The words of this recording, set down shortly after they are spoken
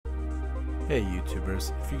Hey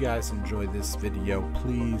YouTubers, if you guys enjoy this video,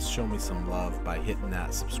 please show me some love by hitting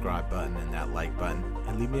that subscribe button and that like button,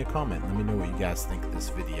 and leave me a comment. Let me know what you guys think of this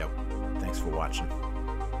video. Thanks for watching.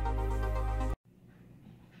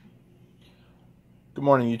 Good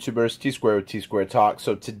morning YouTubers, Tsquare with Tsquare Talk.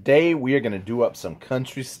 So today we are going to do up some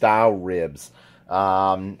country style ribs.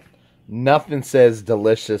 Nothing says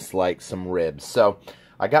delicious like some ribs. So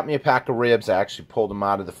I got me a pack of ribs. I actually pulled them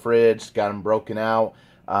out of the fridge, got them broken out.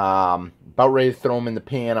 About ready to throw them in the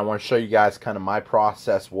pan. I want to show you guys kind of my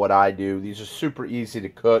process, what I do. These are super easy to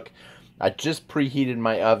cook. I just preheated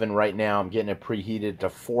my oven right now. I'm getting it preheated to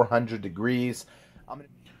 400 degrees.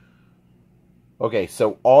 Okay,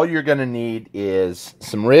 so all you're going to need is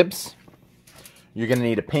some ribs. You're going to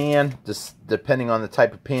need a pan, just depending on the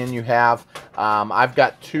type of pan you have. I've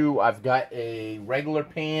got two. I've got a regular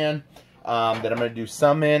pan that I'm going to do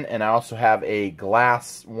some in, and I also have a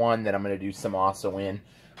glass one that I'm going to do some also in.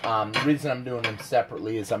 The reason I'm doing them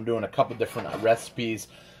separately is I'm doing a couple different recipes.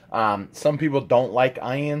 Some people don't like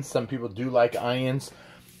onions. Some people do like onions.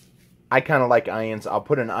 I kind of like onions. I'll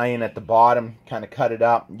put an onion at the bottom, kind of cut it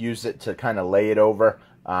up, use it to kind of lay it over,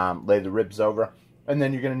 lay the ribs over. And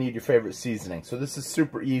then you're going to need your favorite seasoning. So this is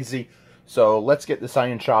super easy. So let's get this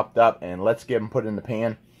onion chopped up and let's get them put in the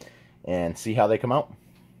pan and see how they come out.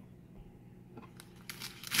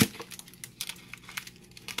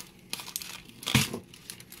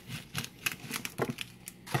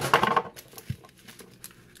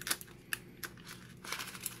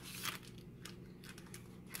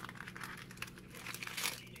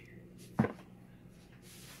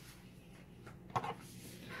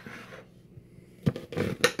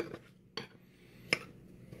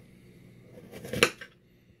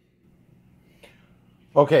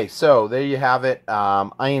 Okay, so there you have it.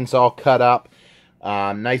 Onions all cut up.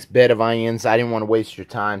 Nice bed of onions. I didn't want to waste your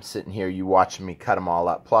time sitting here, you watching me cut them all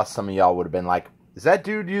up. Plus, some of y'all would have been like, is that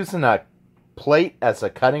dude using a plate as a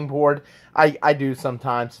cutting board? I do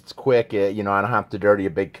sometimes. It's quick. You know, I don't have to dirty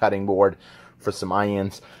a big cutting board for some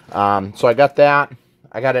onions. So I got that.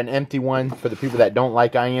 I got an empty one for the people that don't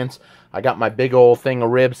like onions. I got my big old thing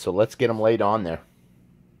of ribs, so let's get them laid on there.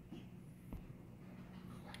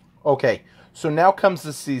 Okay. So now comes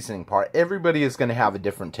the seasoning part. Everybody is going to have a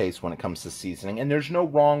different taste when it comes to seasoning, and there's no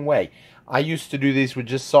wrong way. I used to do these with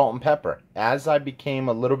just salt and pepper. As I became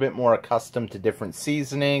a little bit more accustomed to different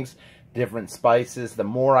seasonings, different spices, the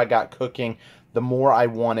more I got cooking, the more I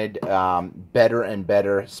wanted better and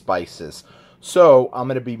better spices. So I'm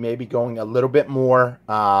going to be maybe going a little bit more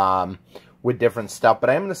with different stuff, but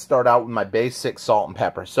I'm going to start out with my basic salt and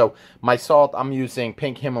pepper. So my salt, I'm using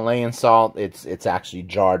pink Himalayan salt. It's actually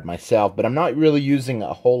jarred myself, but I'm not really using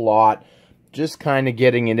a whole lot, just kind of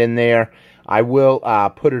getting it in there. I will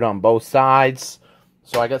put it on both sides.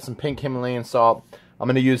 So I got some pink Himalayan salt. I'm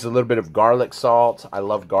going to use a little bit of garlic salt. I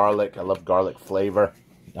love garlic. I love garlic flavor.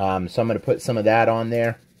 So I'm going to put some of that on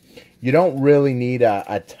there. You don't really need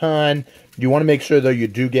a ton. You want to make sure, though, you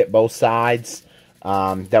do get both sides.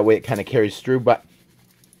 That way it kind of carries through. But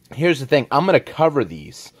here's the thing. I'm going to cover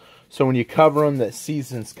these. So when you cover them, the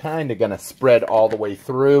season's kind of going to spread all the way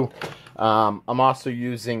through. I'm also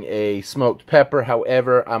using a smoked pepper.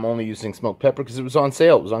 However, I'm only using smoked pepper because it was on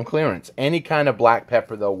sale. It was on clearance. Any kind of black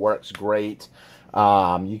pepper, though, works great.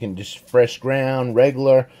 You can just fresh ground,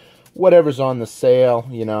 regular, whatever's on the sale.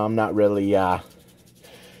 You know, I'm not really,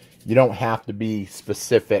 you don't have to be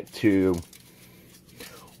specific to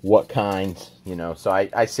what kind, you know. So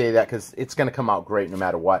I say that because it's going to come out great no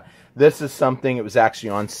matter what. This is something, it was actually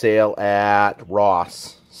on sale at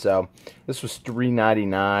Ross. So this was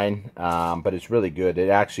 $3.99, but it's really good. It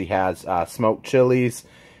actually has smoked chilies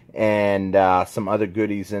and some other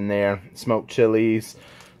goodies in there. Smoked chilies,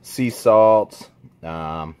 sea salt.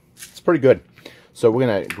 It's pretty good. So we're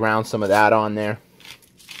going to ground some of that on there.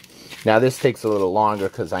 Now this takes a little longer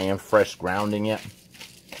because I am fresh grounding it.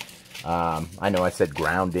 I know I said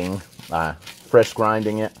grounding, fresh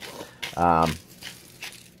grinding it.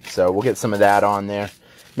 So we'll get some of that on there.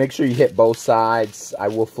 Make sure you hit both sides. I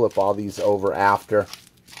will flip all these over after.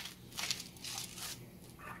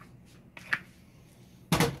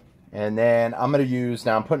 And then I'm going to use,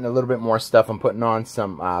 now I'm putting a little bit more stuff. I'm putting on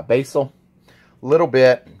some basil. A little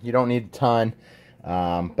bit. You don't need a ton.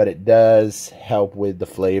 But it does help with the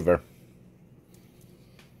flavor.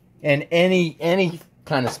 And any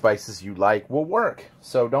kind of spices you like will work.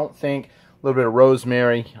 So don't think. A little bit of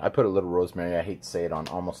rosemary. I put a little rosemary. I hate to say it on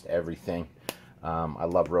almost everything. I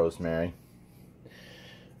love rosemary.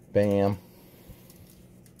 Bam.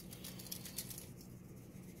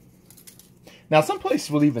 Now some places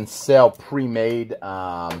will even sell pre-made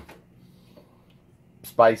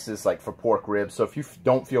spices like for pork ribs. So if you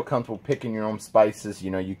don't feel comfortable picking your own spices,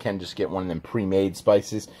 you know, you can just get one of them pre-made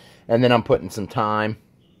spices. And then I'm putting some thyme.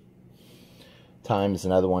 Thyme is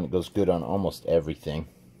another one that goes good on almost everything.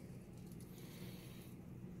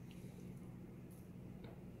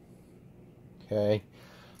 Okay,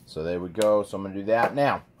 so there we go. So I'm going to do that.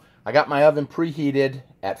 Now, I got my oven preheated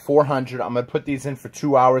at 400. I'm going to put these in for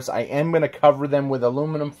 2 hours. I am going to cover them with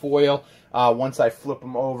aluminum foil once I flip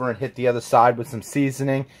them over and hit the other side with some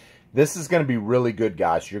seasoning. This is going to be really good,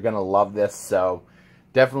 guys. You're going to love this. So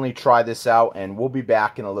definitely try this out, and we'll be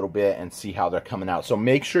back in a little bit and see how they're coming out. So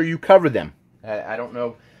make sure you cover them. I don't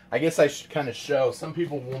know. I guess I should kind of show. Some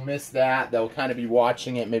people will miss that. They'll kind of be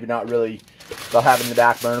watching it. Maybe not really. They'll have it in the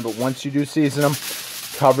back burner. But once you do season them,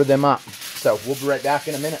 cover them up. So we'll be right back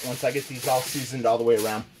in a minute once I get these all seasoned all the way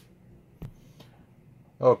around.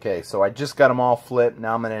 Okay, so I just got them all flipped.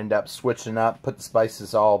 Now I'm going to end up switching up. Put the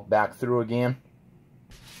spices all back through again.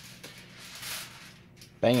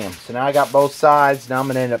 Bam. So now I got both sides. Now I'm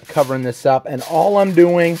going to end up covering this up. And all I'm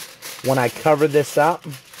doing when I cover this up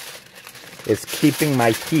is keeping my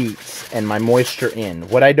heat and my moisture in.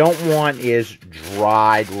 What I don't want is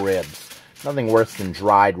dried ribs. Nothing worse than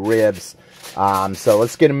dried ribs. So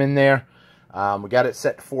let's get them in there. We got it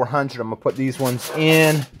set to 400. I'm going to put these ones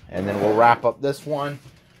in, and then we'll wrap up this one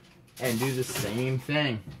and do the same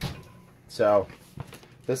thing. So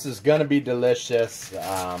this is going to be delicious.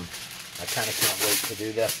 I kind of can't wait to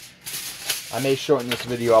do this. I may shorten this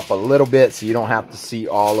video up a little bit so you don't have to see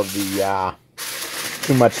all of the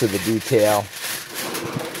too much of the detail.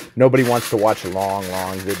 Nobody wants to watch long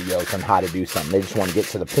videos on how to do something. They just want to get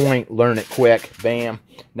to the point, learn it quick, bam.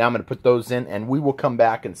 Now I'm going to put those in, and we will come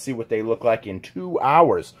back and see what they look like in 2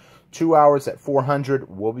 hours. 2 hours at 400,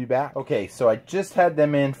 we'll be back. Okay, so I just had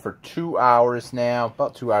them in for 2 hours now,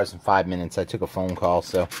 about 2 hours and 5 minutes. I took a phone call,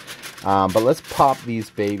 so, but let's pop these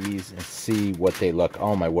babies and see what they look.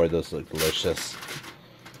 Oh my word, those look delicious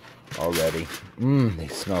already. They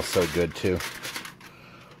smell so good too.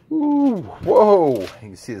 Ooh, whoa, you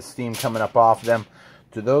can see the steam coming up off them.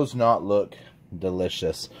 Do those not look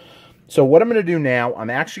delicious? So what I'm going to do now, I'm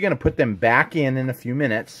actually going to put them back in a few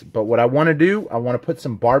minutes. But what I want to do, I want to put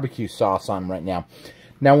some barbecue sauce on right now.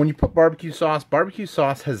 Now, when you put barbecue sauce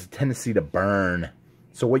has a tendency to burn.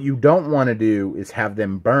 So what you don't want to do is have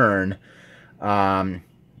them burn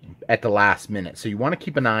at the last minute. So you want to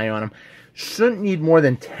keep an eye on them. Shouldn't need more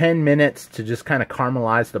than 10 minutes to just kind of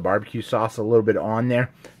caramelize the barbecue sauce a little bit on there.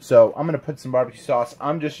 So I'm going to put some barbecue sauce.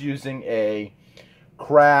 I'm just using a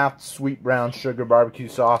Kraft sweet brown sugar barbecue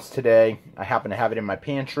sauce today. I happen to have it in my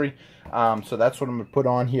pantry. So that's what I'm going to put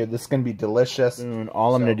on here. This is going to be delicious.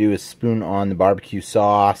 All I'm going to do is spoon on the barbecue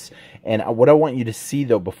sauce. And what I want you to see,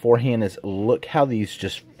 though, beforehand is look how these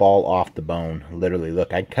just fall off the bone. Literally,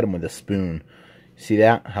 look, I cut them with a spoon. See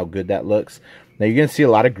that? How good that looks? Now, you're going to see a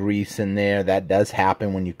lot of grease in there. That does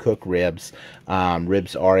happen when you cook ribs.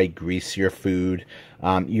 Ribs are a greasier food.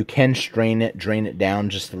 You can drain it down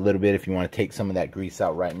just a little bit if you want to take some of that grease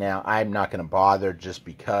out right now. I'm not going to bother just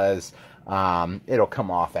because it'll come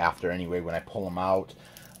off after anyway when I pull them out.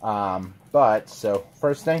 So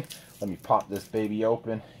first thing, let me pop this baby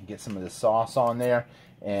open, get some of the sauce on there,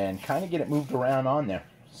 and kind of get it moved around on there.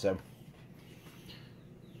 So.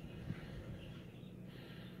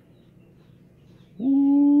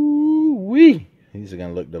 Ooh-wee. These are going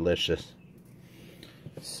to look delicious.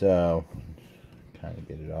 So, kind of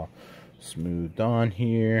get it all smoothed on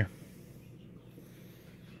here.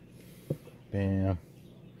 Bam.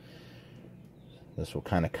 This will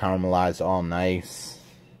kind of caramelize all nice.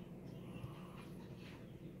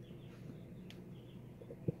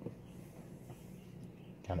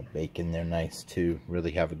 Kind of bake in there nice too.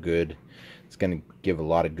 Really have a good... It's going to give a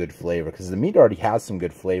lot of good flavor because the meat already has some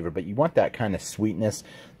good flavor, but you want that kind of sweetness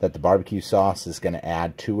that the barbecue sauce is going to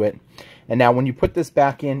add to it. And now when you put this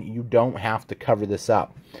back in, you don't have to cover this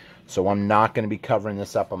up. So I'm not going to be covering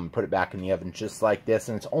this up. I'm going to put it back in the oven just like this,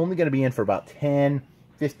 and it's only going to be in for about 10-15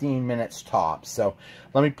 minutes tops. So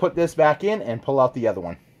let me put this back in and pull out the other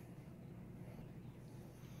one.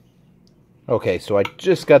 Okay, so I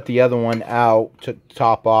just got the other one out, took the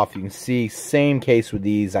top off. You can see, same case with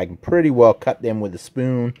these. I can pretty well cut them with a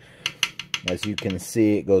spoon. As you can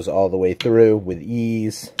see, it goes all the way through with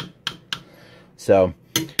ease. So,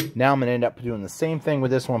 now I'm going to end up doing the same thing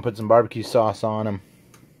with this one. Put some barbecue sauce on them.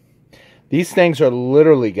 These things are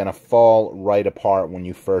literally going to fall right apart when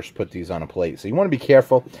you first put these on a plate. So, you want to be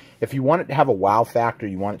careful. If you want it to have a wow factor,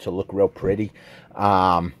 you want it to look real pretty.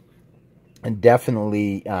 And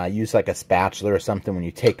definitely use like a spatula or something when you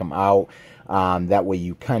take them out. That way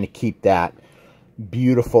you kind of keep that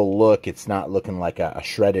beautiful look. It's not looking like a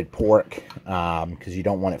shredded pork, because you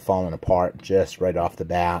don't want it falling apart just right off the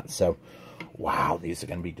bat. So, wow, these are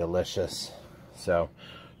going to be delicious. So,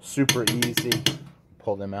 super easy.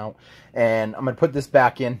 Pull them out. And I'm going to put this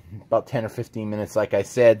back in about 10 or 15 minutes, like I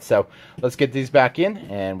said. So, let's get these back in,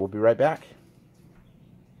 and we'll be right back.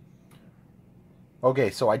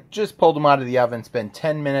 Okay, so I just pulled them out of the oven. It's been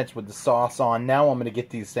 10 minutes with the sauce on. Now I'm going to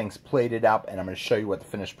get these things plated up, and I'm going to show you what the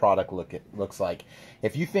finished product looks like.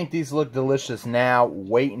 If you think these look delicious now,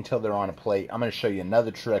 wait until they're on a plate. I'm going to show you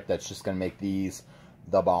another trick that's just going to make these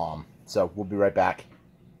the bomb. So we'll be right back.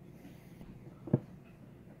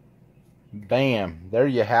 Bam, there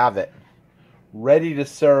you have it. Ready to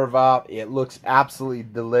serve up. It looks absolutely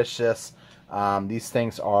delicious. These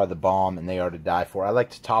things are the bomb, and they are to die for. I like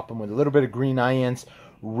to top them with a little bit of green onions.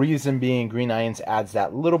 Reason being, green onions adds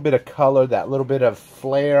that little bit of color, that little bit of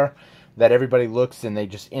flair that everybody looks and they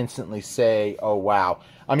just instantly say, oh, wow.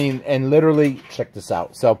 I mean, and literally, check this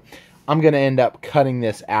out. So I'm going to end up cutting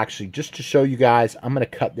this, actually, just to show you guys. I'm going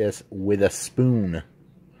to cut this with a spoon.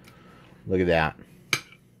 Look at that.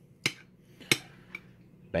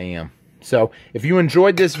 Bam. So, if you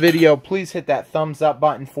enjoyed this video, please hit that thumbs up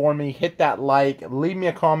button for me. Hit that like. Leave me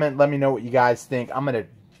a comment. Let me know what you guys think. I'm going to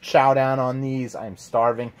chow down on these. I'm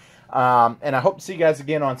starving. And I hope to see you guys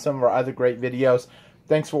again on some of our other great videos.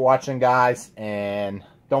 Thanks for watching, guys. And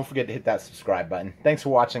don't forget to hit that subscribe button. Thanks for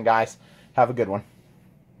watching, guys. Have a good one.